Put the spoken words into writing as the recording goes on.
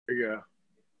go.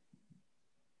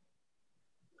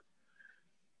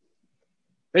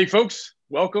 Hey, folks.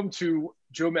 Welcome to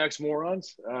Joe Max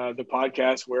Morons, the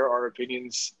podcast where our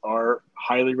opinions are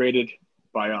highly rated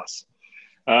by us.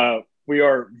 We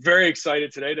are very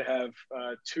excited today to have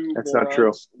two That's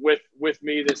morons with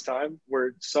me this time.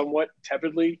 We're somewhat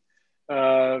tepidly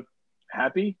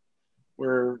happy.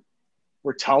 We're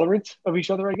tolerant of each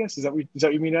other, I guess. Is that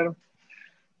what you mean, Adam?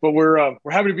 But we're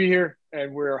happy to be here,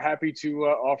 and we're happy to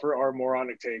offer our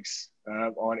moronic takes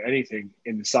on anything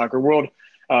in the soccer world.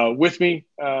 With me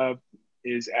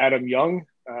is Adam Young,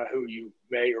 who you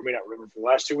may or may not remember from the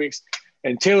last 2 weeks,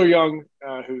 and Taylor Young,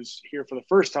 who's here for the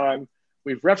first time.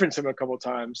 We've referenced him a couple of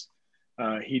times.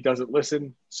 He doesn't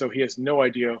listen, so he has no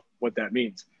idea what that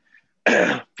means.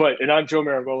 And I'm Joe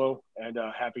Maragolo, and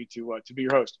happy to be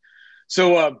your host.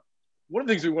 So one of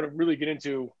the things we want to really get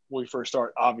into when we first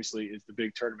start, obviously, is the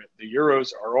big tournament. The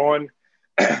Euros are on.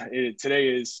 Today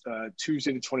is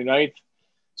Tuesday the 29th.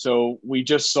 So we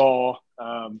just saw,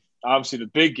 obviously, the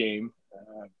big game,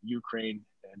 Ukraine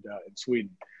and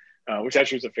Sweden, which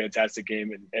actually was a fantastic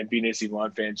game. And being AC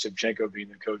Milan fan, Shevchenko being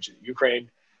the coach of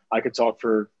Ukraine, I could talk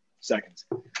for seconds.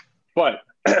 But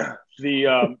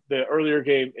the earlier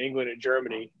game, England and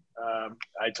Germany,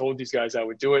 I told these guys I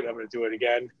would do it. I'm going to do it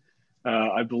again.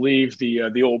 I believe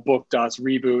the old book Das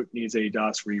Reboot needs a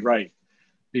Das Rewrite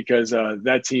because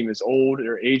that team is old,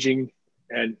 they're aging.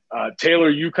 And Taylor,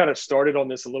 you kind of started on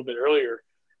this a little bit earlier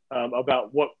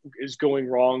about what is going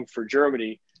wrong for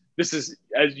Germany. This is,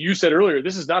 as you said earlier,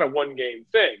 this is not a one-game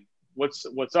thing. What's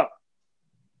up?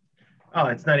 Oh,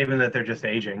 it's not even that they're just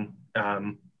aging. A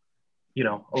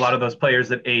lot of those players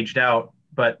that aged out,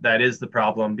 but that is the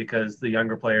problem because the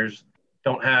younger players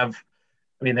don't have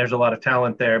 – there's a lot of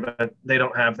talent there, but they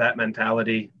don't have that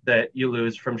mentality that you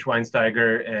lose from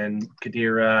Schweinsteiger and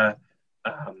Khedira.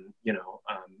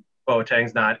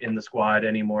 Boateng's not in the squad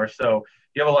anymore. So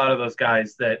you have a lot of those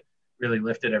guys that really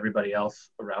lifted everybody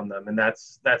else around them. And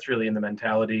that's really in the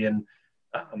mentality. And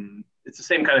it's the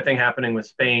same kind of thing happening with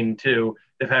Spain too.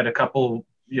 They've had a couple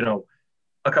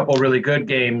really good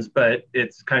games, but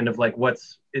it's kind of like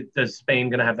does Spain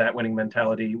going to have that winning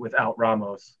mentality without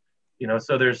Ramos?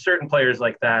 So there's certain players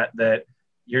like that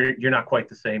you're not quite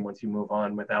the same once you move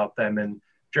on without them. And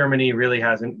Germany really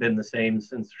hasn't been the same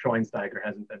since Schweinsteiger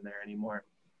hasn't been there anymore.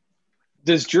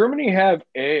 Does Germany have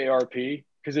AARP?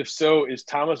 Because if so, is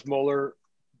Thomas Muller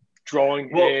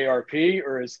drawing AARP,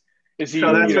 or is he?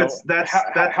 So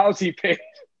how's he paid?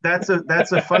 That's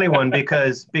a funny one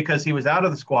because he was out of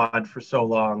the squad for so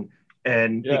long,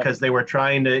 and because they were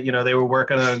trying to, they were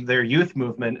working on their youth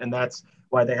movement, and that's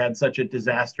why they had such a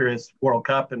disastrous World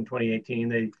Cup in 2018.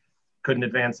 They couldn't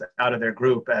advance out of their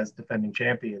group as defending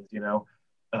champions,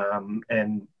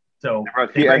 and so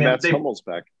they bring Mats Hummels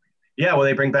back. Yeah, well,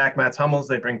 they bring back Mats Hummels,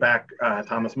 they bring back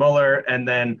Thomas Muller, and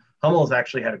then Hummels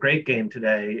actually had a great game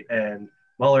today, and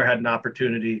Muller had an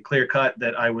opportunity, clear cut,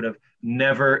 that I would have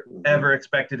never, ever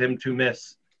expected him to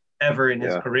miss ever in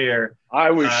his career.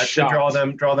 I was shocked.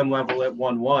 To draw them level at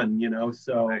 1-1,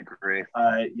 So I agree.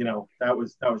 That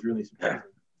was really surprising.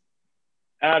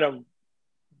 Adam,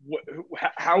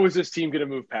 how is this team going to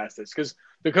move past this? Because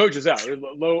the coach is out.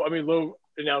 Lowe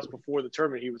announced before the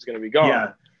tournament he was going to be gone.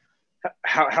 Yeah.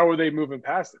 How are they moving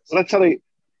past this? Well, that's how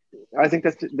I think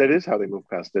that is how they move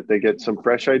past it. They get some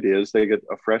fresh ideas. They get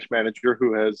a fresh manager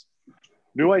who has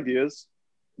new ideas,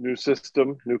 new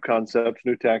system, new concepts,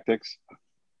 new tactics.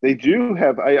 They do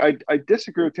have. I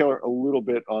disagree with Taylor a little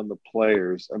bit on the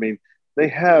players. They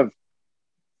have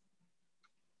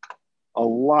a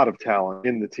lot of talent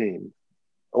in the team,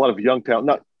 a lot of young talent.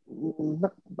 Not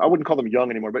I wouldn't call them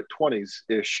young anymore, but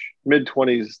 20s-ish,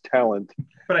 mid-20s talent.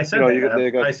 But I said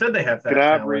I said they have that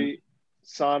Gnabry,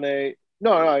 Sané.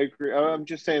 No, I agree. I'm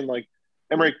just saying, like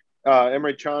Emre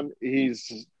Can.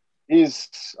 He's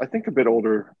I think a bit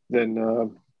older than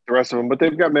the rest of them, but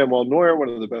they've got Manuel Neuer, one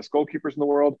of the best goalkeepers in the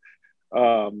world.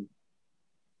 Toni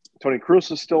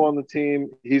Kroos is still on the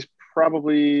team. He's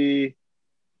probably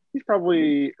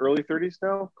early 30s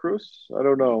now. Kroos, I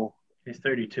don't know. He's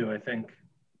 32, I think.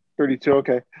 32,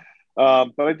 okay.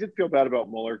 But I did feel bad about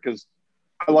Muller because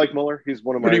I like Muller. He's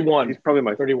one of my 31. He's probably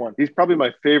my 31. He's probably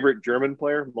my favorite German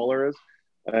player. Muller is,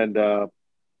 and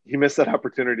he missed that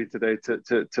opportunity today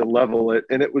to level it.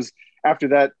 And it was after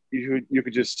that you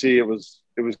could just see it was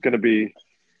going to be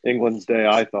England's day.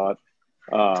 I thought,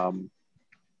 but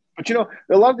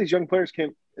a lot of these young players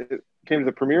came to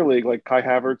the Premier League, like Kai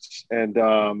Havertz and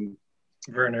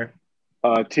Werner,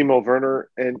 Timo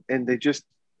Werner, and they just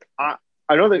I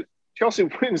know that Chelsea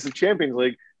wins the Champions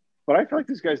League, but I feel like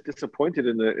this guy's disappointed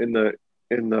in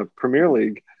the Premier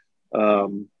League.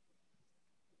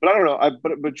 But I don't know.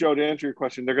 But Joe, to answer your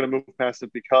question, they're going to move past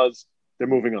it because they're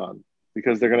moving on,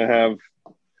 because they're going to have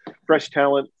fresh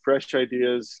talent, fresh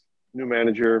ideas, new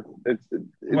manager. It's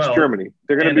Germany.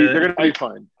 They're going to be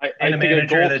fine. I think a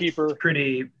goalkeeper that's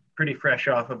pretty fresh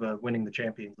off of winning the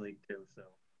Champions League too. So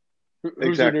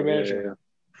who's their new manager? Yeah.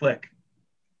 Flick.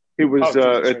 He was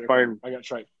at Bayern. I got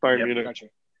tried. Bayern Munich. Gotcha.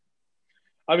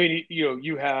 I mean,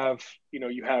 you have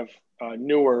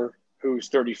Neuer, who's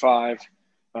 35,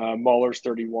 Muller's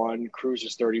 31, Cruz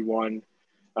is 31.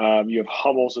 You have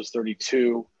Hummels is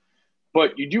 32,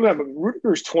 but you do have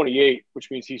Rudiger's 28, which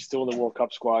means he's still in the World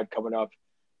Cup squad coming up.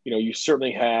 You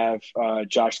certainly have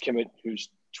Josh Kimmich,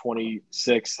 who's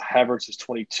 26. Havertz is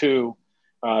 22.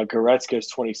 Goretzka is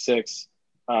 26.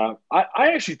 I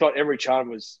actually thought Emre Can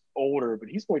was older, but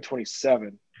he's only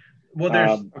 27. Well,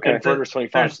 there's and Werner's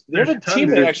 25. There's a team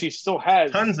that actually still has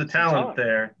tons of talent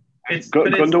there.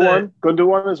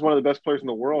 Gundogan is one of the best players in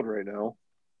the world right now.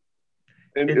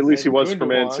 And at least he was for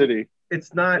Man City.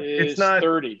 It's not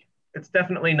 30. It's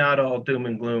definitely not all doom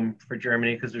and gloom for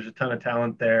Germany, because there's a ton of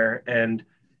talent there. And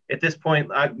at this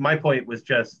point, my point was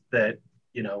just that,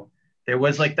 there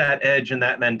was like that edge and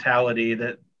that mentality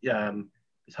that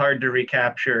is hard to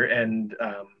recapture. And,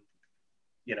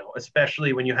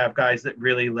 especially when you have guys that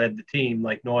really led the team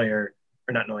like Schweinsteiger,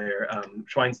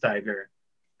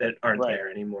 that aren't there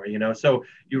anymore, So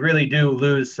you really do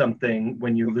lose something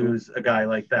when you lose a guy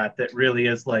like that really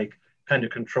is like kind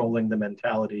of controlling the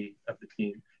mentality of the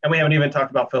team. And we haven't even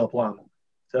talked about Philipp Lahm.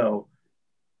 So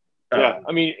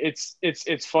I mean,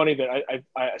 it's funny that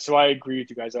I agree with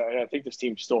you guys. I think this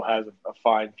team still has a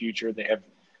fine future. They have,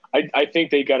 I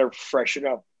think they got to freshen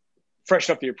up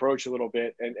the approach a little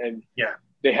bit, and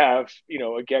they have,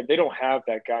 again, they don't have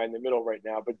that guy in the middle right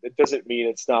now, but it doesn't mean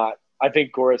it's not. I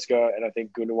think Goretzka and I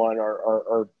think Gundogan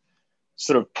are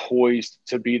sort of poised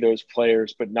to be those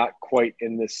players, but not quite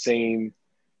in the same,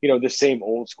 the same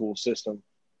old school system.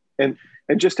 And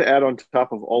just to add on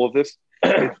top of all of this,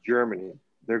 it's Germany.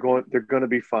 They're going to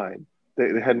be fine.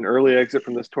 They had an early exit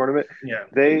from this tournament. Yeah.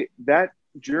 I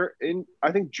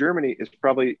think Germany is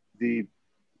probably the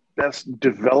best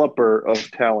developer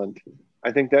of talent.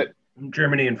 I think that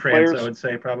Germany and France, I would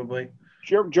say probably.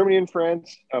 Germany and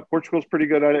France, Portugal's pretty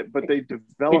good at it, but they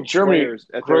develop Germany players.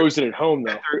 Grows it at home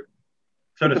though.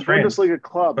 So does France. Bundesliga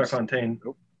clubs.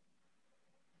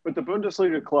 But the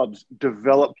Bundesliga clubs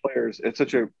develop players at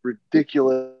such a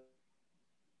ridiculous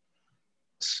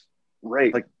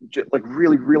rate, like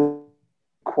really, real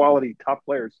quality top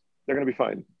players. They're going to be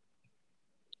fine.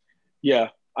 Yeah,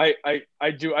 I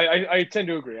do. I tend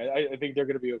to agree. I think they're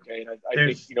going to be okay. And I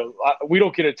think, we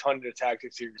don't get a ton of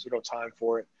tactics here because we don't have time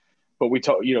for it. But we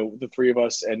talk, the three of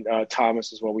us and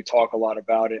Thomas as well, we talk a lot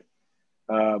about it.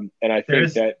 And I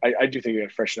think I do think you got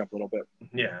to freshen up a little bit.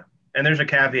 Yeah. And there's a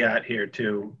caveat here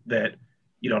too that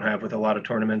you don't have with a lot of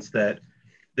tournaments, that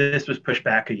this was pushed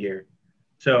back a year.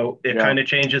 So it kind of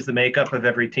changes the makeup of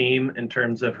every team in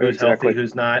terms of who's healthy,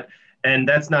 who's not. And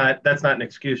that's not an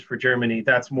excuse for Germany.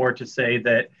 That's more to say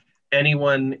that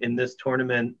anyone in this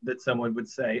tournament that someone would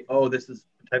say, oh, this is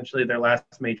potentially their last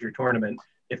major tournament,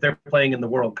 if they're playing in the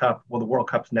World Cup, well, the World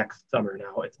Cup's next summer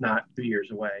now. It's not 2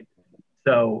 years away.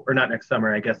 So, or not next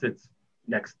summer. I guess they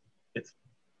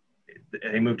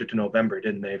moved it to November,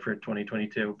 didn't they, for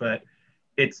 2022? But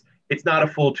it's not a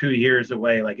full 2 years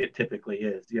away like it typically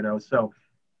is, So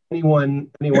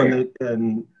anyone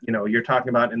that you're talking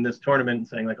about in this tournament and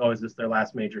saying like, oh, is this their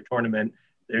last major tournament?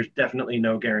 There's definitely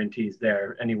no guarantees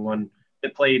there. Anyone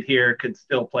that played here could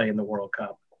still play in the World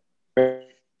Cup.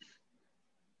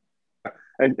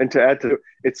 And to add to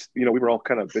it's, we were all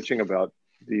kind of bitching about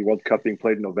the World Cup being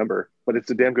played in November, but it's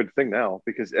a damn good thing now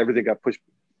because everything got pushed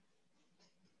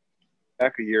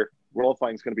back a year.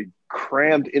 Qualifying is going to be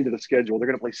crammed into the schedule. They're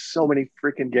going to play so many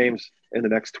freaking games in the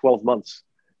next 12 months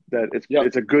that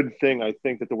it's a good thing, I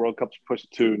think, that the World Cup's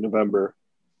pushed to November.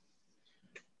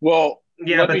 Well,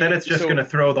 yeah, but then it's just going to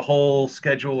throw the whole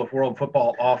schedule of world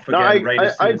football off again. I agree.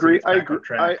 I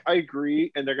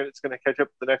agree, and it's going to catch up.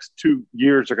 The next 2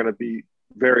 years are going to be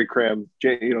very crammed,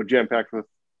 jam packed with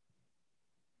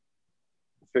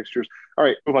fixtures. All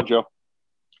right, move on, Joe.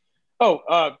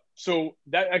 So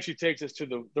that actually takes us to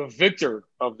the victor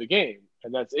of the game,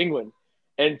 and that's England.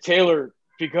 And Taylor,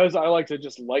 because I like to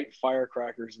just light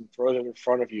firecrackers and throw them in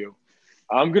front of you,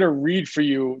 I'm going to read for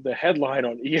you the headline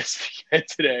on ESPN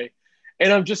today,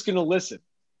 and I'm just going to listen.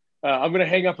 I'm going to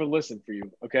hang up and listen for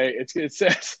you, okay? It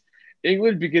says,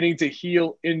 England beginning to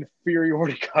heal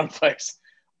inferiority complex.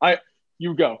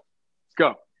 You go.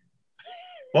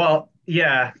 Well,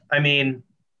 yeah, I mean,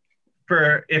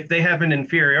 if they have an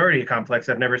inferiority complex,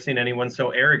 I've never seen anyone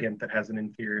so arrogant that has an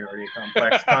inferiority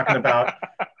complex.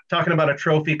 talking about a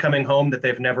trophy coming home that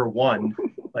they've never won.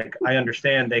 Like, I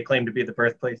understand they claim to be the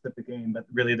birthplace of the game, but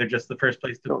really they're just the first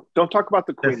place to. Don't talk about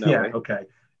the Queen that yeah, way. Okay.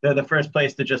 They're the first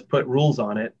place to just put rules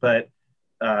on it, but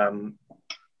I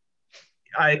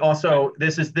also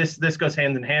this goes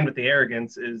hand in hand with the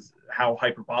arrogance is how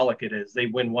hyperbolic it is. They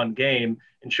win one game,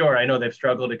 and sure, I know they've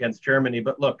struggled against Germany,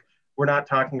 but look, we're not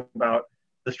talking about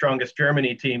the strongest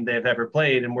Germany team they've ever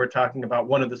played, and we're talking about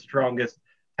one of the strongest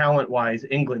talent-wise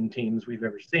England teams we've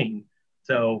ever seen.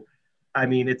 So, I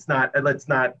mean, let's not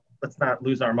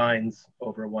lose our minds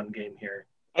over one game here.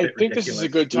 I think this is a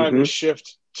good time to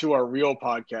shift to our real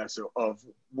podcast of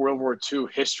World War II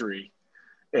history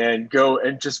and go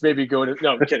and just maybe go to.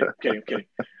 No, I'm kidding.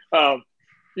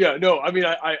 Yeah, no, I mean,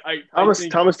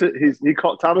 Thomas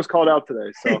called out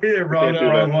today. So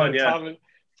wrong one. Yeah. Thomas,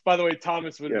 by the way,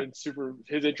 Thomas would have been super.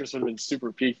 His interest would have been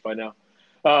super peaked by now.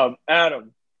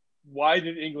 Adam, why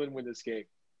did England win this game?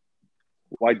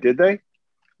 Why did they?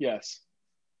 Yes.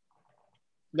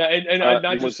 And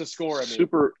not just the score. I mean,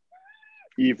 super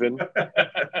even.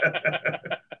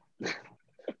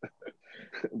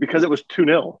 Because it was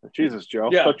 2-0. Jesus, Joe.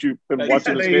 Yeah. I thought you've been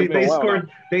watching this game for a while.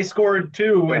 They scored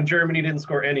 2 and Germany didn't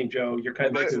score any, Joe. You're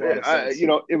kind of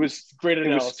it was great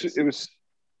analysis. It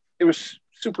was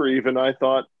super even. I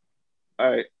thought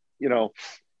it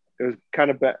was kind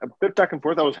of a bit back and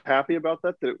forth. I was happy about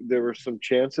that there were some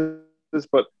chances,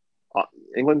 but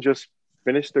England just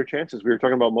finished their chances. We were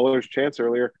talking about Muller's chance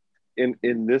earlier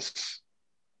in this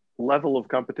level of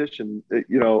competition.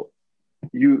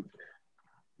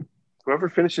 Whoever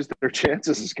finishes their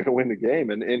chances is going to win the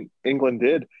game, and England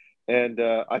did. And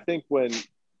I think when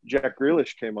Jack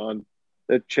Grealish came on,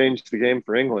 that changed the game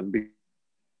for England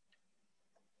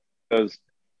because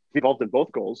he involved in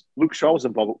both goals. Luke Shaw was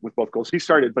involved with both goals. He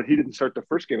started, but he didn't start the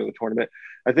first game of the tournament.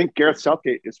 I think Gareth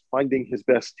Southgate is finding his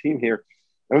best team here.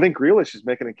 I think Grealish is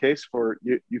making a case for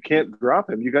you can't drop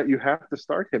him. You have to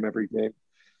start him every game.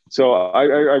 So I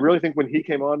really think when he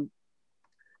came on,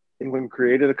 England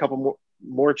created a couple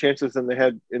more chances than they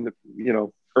had in the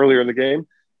earlier in the game,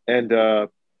 and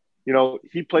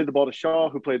he played the ball to Shaw,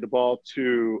 who played the ball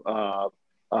to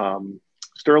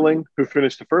Sterling, who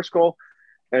finished the first goal,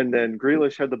 and then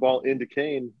Grealish had the ball into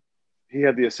Kane. He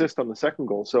had the assist on the second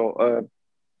goal. So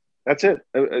that's it.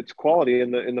 It's quality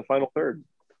in the final third.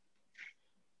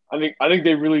 I think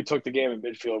they really took the game in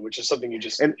midfield, which is something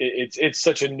it's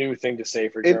such a new thing to say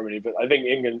for Germany, but I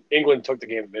think England took the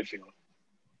game in midfield.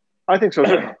 I think so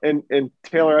too. And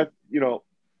Taylor, I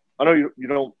know you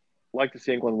don't like to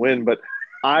see England win, but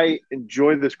I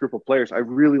enjoy this group of players. I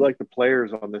really like the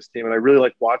players on this team, and I really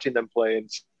like watching them play. And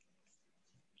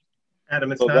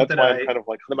Adam, it's so not that's that why I'm kind of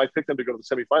like, I might pick them to go to the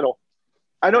semifinal.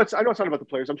 I know it's not about the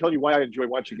players. I'm telling you why I enjoy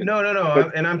watching it. No.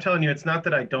 And I'm telling you, it's not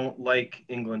that I don't like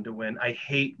England to win. I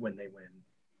hate when they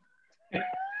win.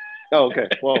 Oh, okay.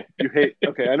 Well, you hate.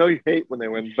 Okay, I know you hate when they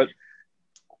win, but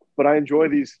I enjoy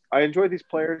these. I enjoy these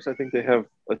players. I think they have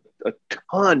a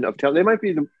ton of talent. They might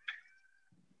be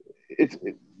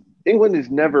England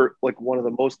is never like one of the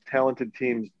most talented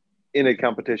teams in a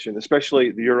competition,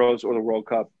 especially the Euros or the World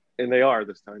Cup, and they are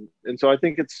this time. And so I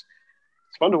think it's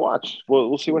fun to watch.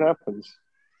 We'll see what happens.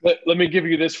 Let me give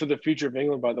you this for the future of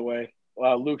England, by the way.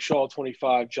 Luke Shaw,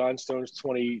 25. John Stones,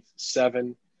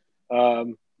 27.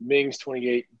 Mings,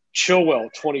 28.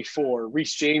 Chilwell, 24.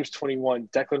 Reece James, 21.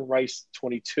 Declan Rice,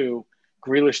 22.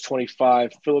 Grealish,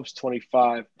 25. Phillips,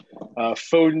 25.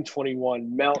 Foden,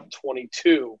 21. Mount,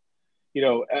 22.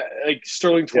 Like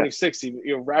Sterling, 26.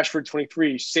 Yeah. Rashford,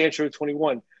 23. Sancho,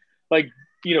 21. Like,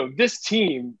 this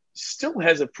team still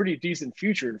has a pretty decent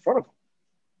future in front of them.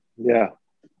 Yeah.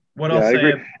 I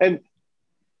agree. And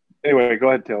anyway, go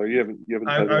ahead, Taylor. You haven't.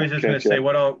 I was just going to say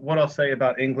what I'll say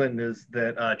about England is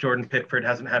that Jordan Pickford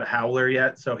hasn't had a howler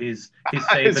yet, so he's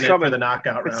saving it for the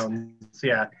knockout rounds.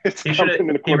 Yeah, he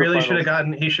really should have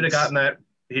gotten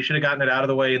it out of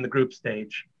the way in the group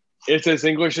stage. It's as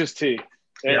English as tea.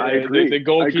 And, I agree. The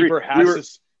goalkeeper has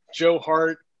this Joe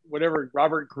Hart, whatever,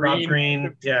 Robert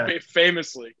Green,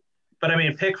 famously. But I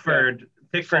mean, Pickford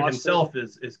Foster himself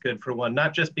is good for one,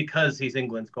 not just because he's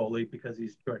England's goalie, because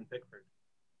he's Jordan Pickford.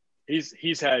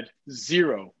 He's had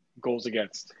 0 goals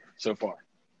against so far.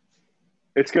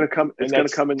 It's going to come. It's going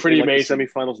to come in pretty the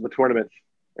semifinals of the tournament,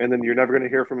 and then you're never going to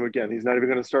hear from him again. He's not even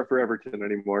going to start for Everton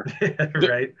anymore.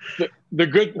 Right. The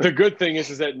good thing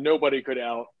is that nobody could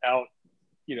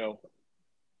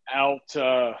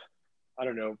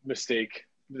mistake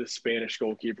the Spanish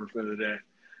goalkeeper for the day.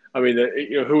 I mean,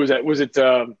 who was that? Was it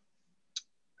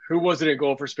who was it in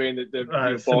goal for Spain?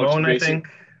 Simone, I think.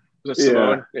 Was it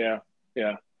Simone? Yeah.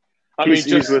 Yeah. I He's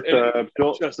mean,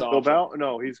 with just Bilbao.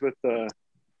 No, he's with that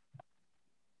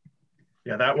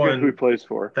who he one. plays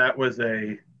for. That was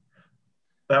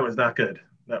not good.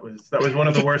 That was one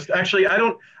of the worst. Actually, I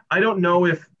don't know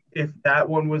if that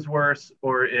one was worse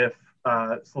or if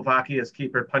Slovakia's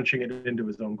keeper punching it into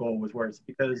his own goal was worse,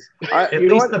 because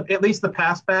at least the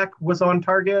pass back was on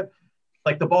target.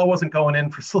 Like, the ball wasn't going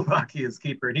in for Slovakia's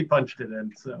keeper, and he punched it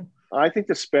in. So I think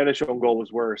the Spanish own goal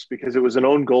was worse because it was an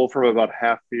own goal from about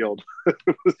half field.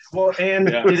 Well, and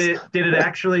did it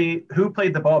actually? Who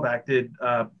played the ball back? Did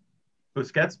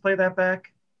Busquets play that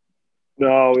back?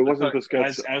 No, it wasn't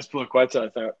Busquets. Azpilicueta, I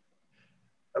thought.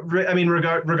 I mean,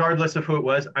 regardless of who it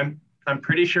was, I'm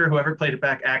pretty sure whoever played it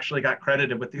back actually got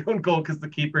credited with the own goal because the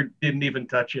keeper didn't even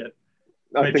touch it.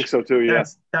 I think so too. Yeah,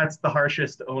 that's the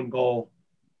harshest own goal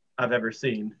I've ever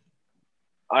seen.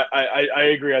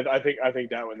 I agree. I think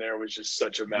that one there was just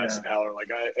such a massive howler. Like,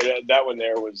 that one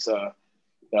there was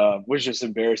just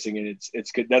embarrassing, and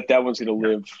it's good that one's going to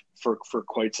live for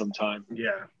quite some time.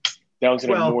 Yeah, that one's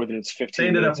going to more than its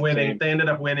 15. They ended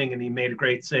up winning, and he made a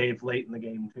great save late in the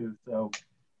game too. So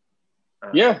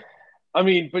yeah, I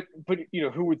mean, but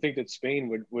who would think that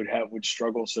Spain would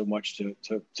struggle so much to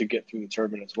get through the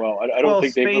tournament as well? I don't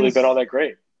think they've really been all that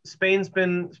great. Spain's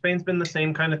been the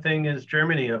same kind of thing as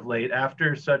Germany of late,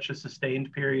 after such a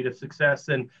sustained period of success.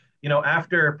 And,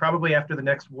 probably after the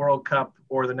next World Cup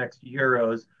or the next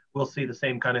Euros, we'll see the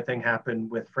same kind of thing happen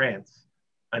with France.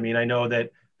 I mean, I know that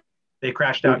they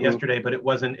crashed out yesterday, but it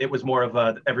was more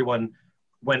of everyone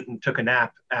went and took a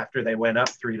nap after they went up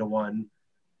 3-1,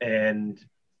 and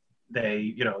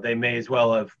they may as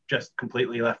well have just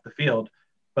completely left the field.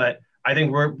 But I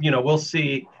think we'll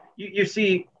see, you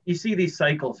see these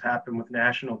cycles happen with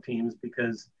national teams,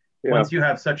 because once you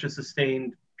have such a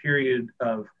sustained period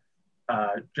of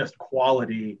just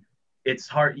quality, it's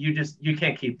hard. You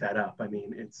can't keep that up. I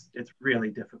mean, it's really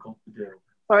difficult to do.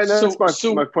 I know. That's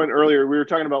my point earlier. We were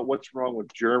talking about what's wrong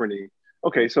with Germany.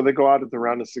 Okay, so they go out at the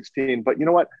round of 16, but you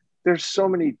know what? There's so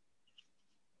many.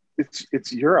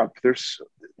 It's Europe. There's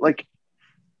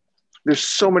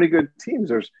so many good teams.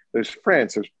 There's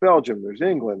France. There's Belgium. There's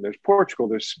England. There's Portugal.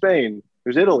 There's Spain.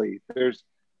 There's Italy. There's,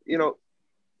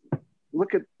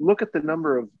 look at the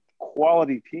number of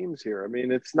quality teams here. I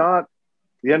mean, it's not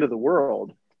the end of the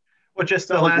world. Well, just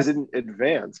they didn't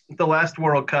advance. The last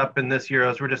World Cup and this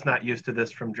Euros, we're just not used to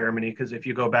this from Germany, because if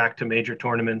you go back to major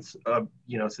tournaments,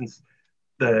 since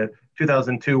the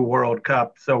 2002 World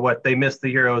Cup, so they missed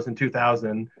the Euros in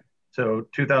 2000. So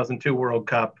 2002 World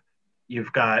Cup, you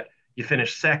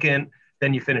finish second,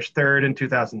 then you finish third in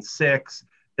 2006,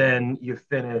 then you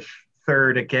finish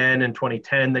third again in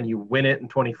 2010, then you win it in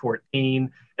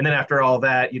 2014, and then after all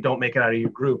that, you don't make it out of your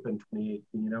group in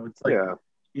 2018. It's like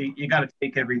you got to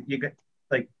take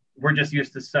we're just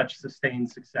used to such sustained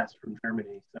success from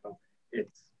Germany, so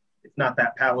it's not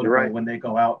that palatable when they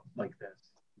go out like this.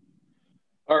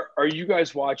 Are you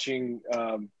guys watching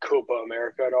Copa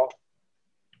America at all?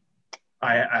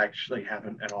 I actually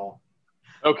haven't at all.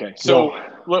 Okay, so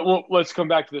let's come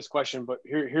back to this question. But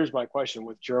here's my question: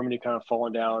 with Germany kind of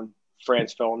falling down,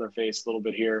 France fell on their face a little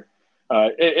bit here,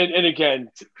 and again,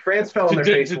 France fell on their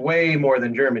face way more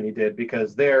than Germany did,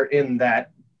 because they're in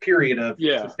that period of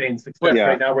sustained success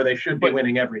right now where they should be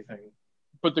winning everything.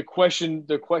 But the question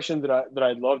that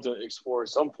I'd love to explore at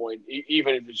some point,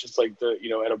 even if it's just like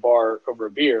at a bar over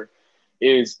a beer,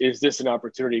 is this an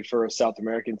opportunity for a South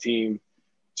American team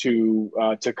to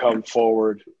come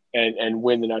forward and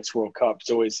win the next World Cup?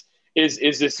 So is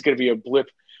this going to be a blip?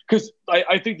 Because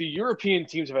I think the European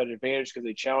teams have had an advantage because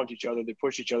they challenge each other, they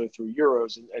push each other through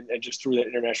Euros and just through that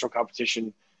international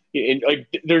competition. And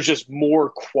there's just more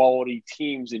quality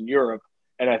teams in Europe,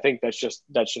 and I think that's just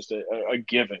a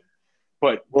given.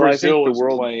 But Brazil is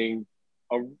playing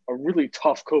a really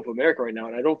tough Copa America right now,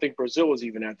 and I don't think Brazil is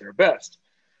even at their best.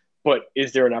 But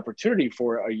is there an opportunity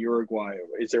for a Uruguay?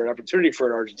 Is there an opportunity for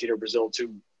an Argentina or Brazil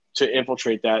to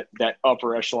infiltrate that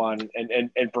upper echelon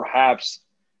and perhaps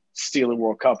steal a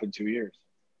World Cup in 2 years?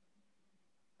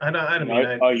 I don't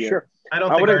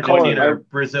think Argentina or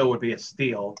Brazil would be a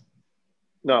steal.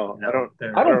 No, I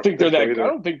don't think they're that. I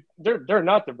don't think they're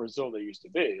not the Brazil they used to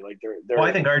be. Like they're. Well,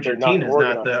 I think Argentina is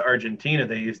not the Argentina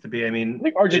they used to be. I mean, I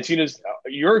think Argentina's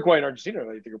Uruguay and Argentina.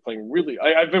 I think are playing really.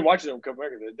 I've been watching them in Copa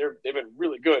America. They've been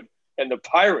really good. And the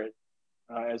Pirate,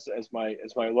 as my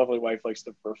lovely wife likes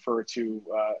to refer to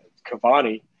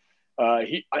Cavani,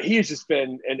 he has just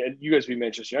been. And you guys be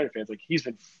Manchester United fans. Like, he's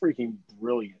been freaking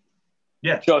brilliant.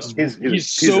 Yeah,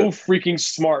 he's so freaking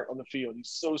smart on the field. He's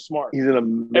so smart. He's an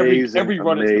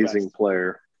amazing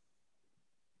player.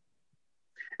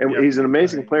 And he's an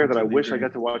amazing player that I wish I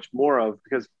got to watch more of,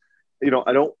 because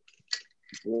I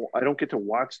don't get to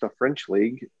watch the French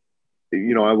league.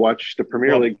 I watch the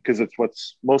Premier League because it's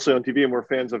what's mostly on TV, and we're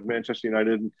fans of Manchester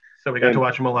United. So we got to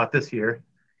watch him a lot this year.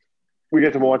 We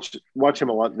get to watch him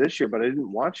a lot this year, but I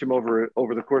didn't watch him over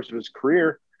the course of his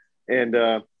career. And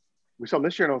we saw him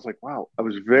this year, and I was like, wow, I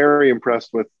was very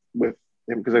impressed with him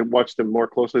because I watched him more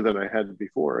closely than I had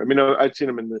before. I mean, I'd seen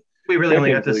him in the we really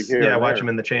only got to watch him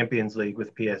in the Champions League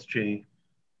with PSG.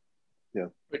 Yeah,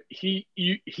 but he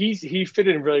fit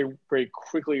in really very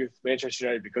quickly with Manchester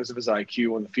United because of his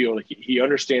IQ on the field. Like he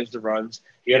understands the runs,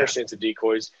 he understands the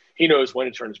decoys. He knows when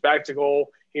to turn his back to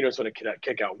goal. He knows when to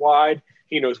kick out wide.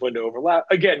 He knows when to overlap.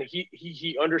 Again,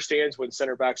 he understands when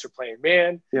center backs are playing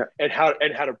man, and how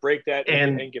to break that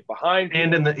and get behind.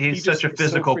 And he's such a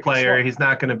physical player. Smart. He's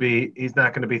not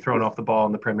going to be thrown off the ball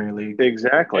in the Premier League.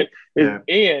 Exactly.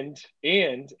 And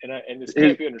this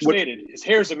can't be understated. His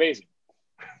hair is amazing.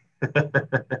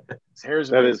 His hair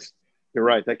is amazing. You're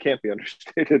right. That can't be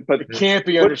understated. But it can't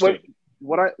be understated.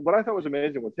 What I thought was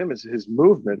amazing with him is his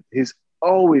movement. He's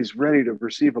always ready to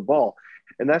receive a ball,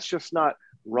 and that's just not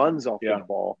runs off the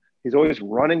ball. He's always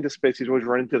running to space. He's always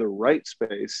running to the right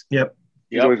space. Yep.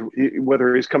 He's always,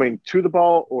 whether he's coming to the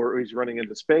ball or he's running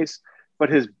into space, but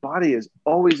his body is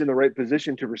always in the right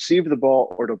position to receive the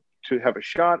ball or to have a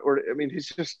shot. He's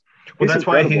just. That's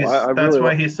why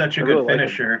he's such a good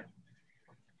finisher.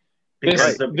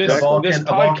 Because the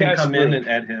ball can come in and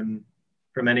at him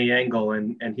from any angle,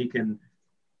 and he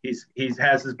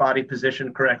has his body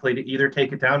positioned correctly to either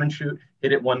take it down and shoot,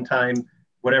 hit it one time,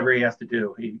 whatever he has to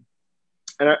do.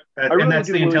 And that's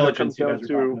the intelligence you guys are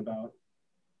talking about.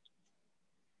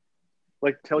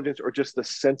 Like intelligence, or just the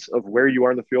sense of where you are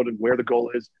in the field and where the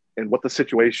goal is and what the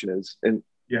situation is. And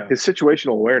his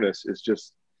situational awareness is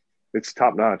it's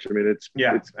top notch. I mean, it's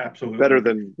absolutely better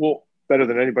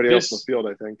than anybody else in the field,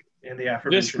 I think. And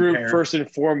this group, first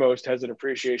and foremost, has an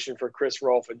appreciation for Chris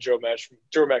Rolfe and Joe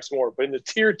Max Moore. But in the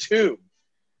tier 2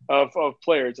 of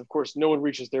players, of course, no one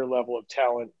reaches their level of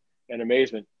talent and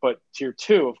amazement. But tier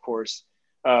 2, of course,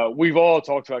 we've all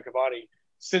talked about Cavani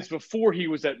since before he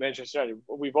was at Manchester United.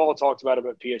 We've all talked about him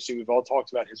at PSG. We've all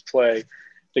talked about his play.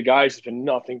 The guy's been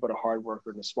nothing but a hard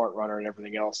worker and a smart runner and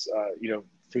everything else,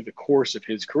 through the course of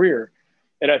his career.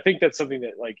 And I think that's something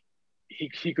that, like,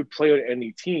 he could play on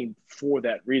any team for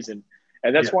that reason.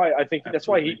 And that's why I think that's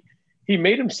why he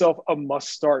made himself a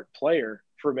must-start player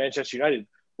for Manchester United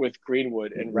with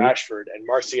Greenwood and Rashford and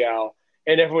Martial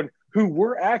and everyone who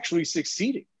were actually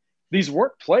succeeding. These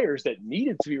weren't players that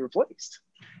needed to be replaced.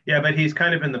 Yeah, but he's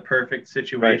kind of in the perfect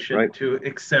situation to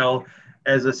excel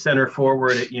as a center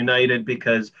forward at United,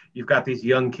 because you've got these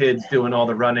young kids doing all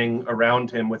the running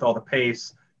around him with all the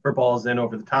pace for balls in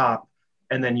over the top.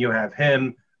 And then you have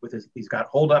him he's got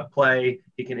hold up play.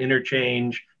 He can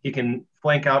interchange. He can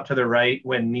flank out to the right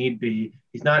when need be.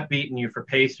 He's not beating you for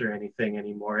pace or anything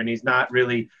anymore. And he's not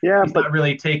really, not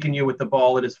really taking you with the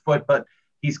ball at his foot, but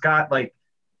he's got like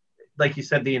you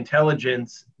said, the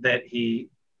intelligence that he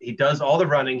does all the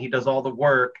running. He does all the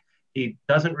work. He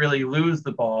doesn't really lose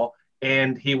the ball,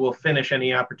 and he will finish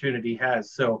any opportunity he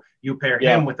has. So you pair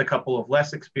him with a couple of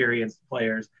less experienced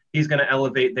players, he's going to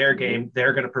elevate their game.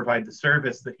 They're going to provide the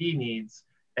service that he needs.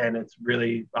 And it's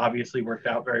really obviously worked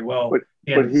out very well but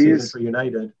season for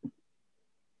United.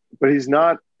 But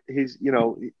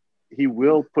he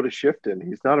will put a shift in.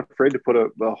 He's not afraid to put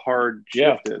a hard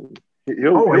shift in. He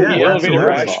elevated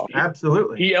Rashford.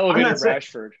 Absolutely. He elevated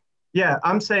Rashford. Yeah,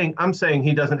 I'm saying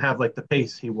he doesn't have like the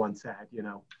pace he once had,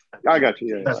 I got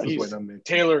you. Yeah. That's the point I'm making.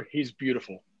 Taylor, he's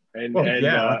beautiful.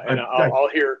 I'll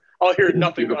hear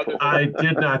nothing about this. I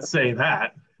did not say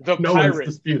that. The no pirate. One's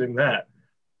disputing that.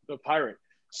 The pirate.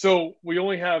 So we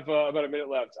only have about a minute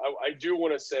left. I do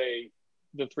want to say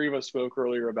the three of us spoke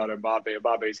earlier about Mbappe.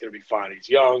 Mbappe is going to be fine. He's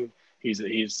young.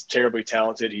 He's terribly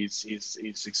talented. He's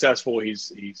successful.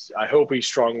 I hope he's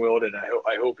strong-willed, and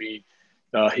I hope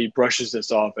he brushes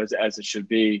this off as it should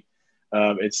be.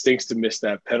 It stinks to miss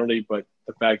that penalty, but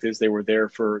the fact is they were there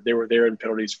in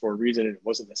penalties for a reason, and it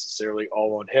wasn't necessarily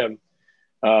all on him.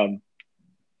 I'm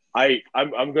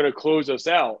going to close us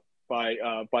out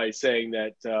by saying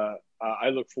that I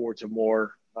look forward to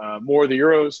more of the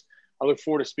Euros. I look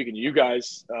forward to speaking to you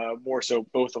guys more so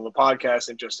both on the podcast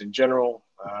and just in general.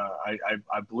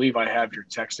 I believe I have your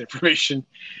text information,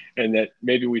 and that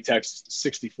maybe we text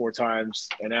 64 times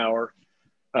an hour.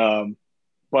 And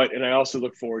I also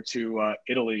look forward to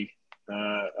Italy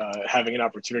having an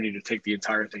opportunity to take the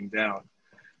entire thing down.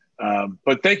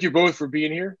 But thank you both for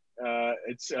being here.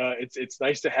 It's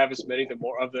nice to have as many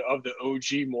of the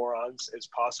OG morons as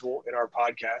possible in our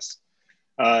podcast.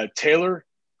 Taylor,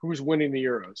 who's winning the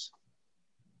Euros?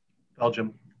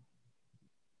 Belgium.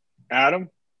 Adam?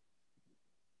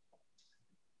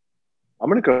 I'm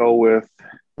going to go with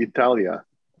Italia.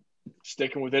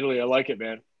 Sticking with Italy. I like it,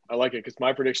 man. I like it because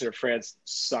my prediction of France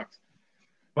sucked.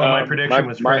 Well, my prediction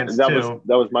was France too.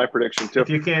 That was my prediction too. If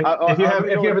you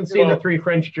haven't seen the 3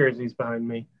 French jerseys behind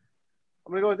me,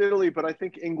 I'm going to go with Italy, but I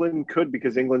think England could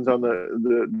because England's on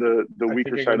the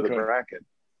weaker side of the bracket.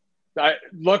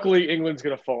 Luckily, England's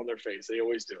going to fall on their face. They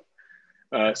always do.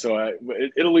 So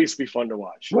it'll at least be fun to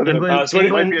watch. Well,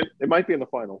 it might be in the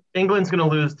final. England's going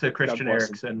to lose to Christian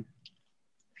Eriksen.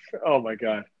 Oh my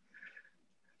God,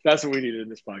 that's what we needed in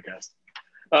this podcast.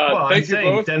 I'm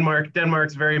saying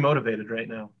Denmark's very motivated right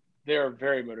now. They are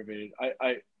very motivated.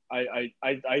 I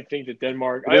think that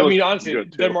Denmark. I mean, honestly,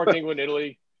 Denmark, England,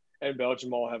 Italy, and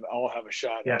Belgium all have a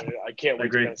shot. Yeah, I can't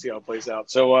wait to kind of see how it plays out.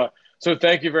 So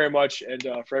thank you very much, and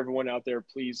for everyone out there,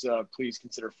 please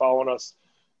consider following us.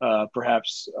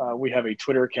 Perhaps we have a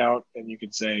Twitter account, and you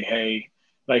can say, "Hey,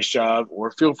 nice job,"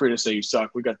 or feel free to say you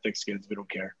suck. We got thick skins. We don't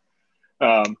care.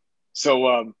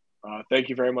 Thank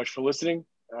you very much for listening.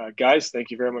 Guys, thank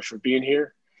you very much for being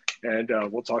here, and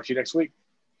we'll talk to you next week.